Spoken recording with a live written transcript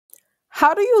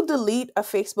How do you delete a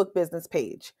Facebook business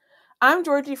page? I'm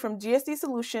Georgie from GSD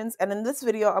Solutions, and in this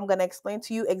video, I'm going to explain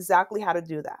to you exactly how to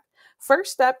do that.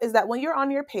 First step is that when you're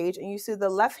on your page and you see the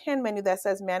left-hand menu that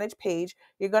says Manage Page,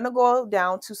 you're going to go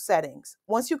down to Settings.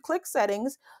 Once you click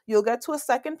Settings, you'll get to a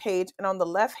second page, and on the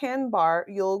left-hand bar,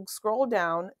 you'll scroll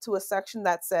down to a section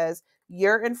that says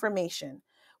Your Information.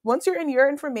 Once you're in Your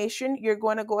Information, you're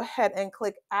going to go ahead and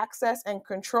click Access and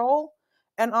Control,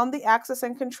 and on the Access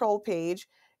and Control page,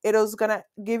 it is going to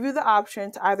give you the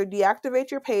option to either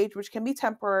deactivate your page, which can be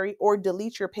temporary, or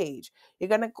delete your page. You're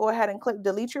going to go ahead and click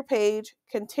delete your page,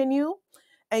 continue,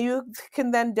 and you can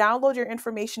then download your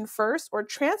information first or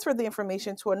transfer the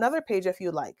information to another page if you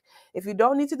like. If you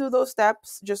don't need to do those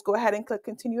steps, just go ahead and click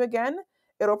continue again.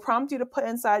 It'll prompt you to put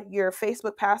inside your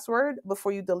Facebook password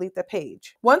before you delete the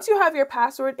page. Once you have your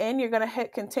password in, you're going to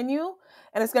hit continue,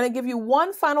 and it's going to give you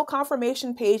one final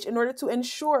confirmation page in order to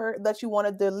ensure that you want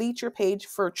to delete your page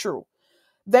for true.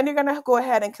 Then you're going to go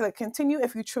ahead and click continue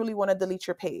if you truly want to delete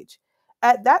your page.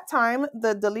 At that time,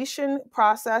 the deletion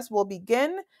process will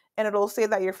begin, and it'll say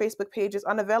that your Facebook page is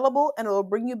unavailable, and it will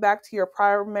bring you back to your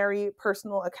primary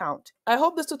personal account. I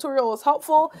hope this tutorial was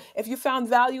helpful. If you found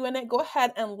value in it, go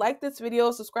ahead and like this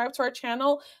video, subscribe to our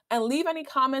channel, and leave any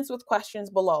comments with questions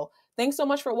below. Thanks so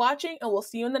much for watching, and we'll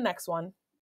see you in the next one.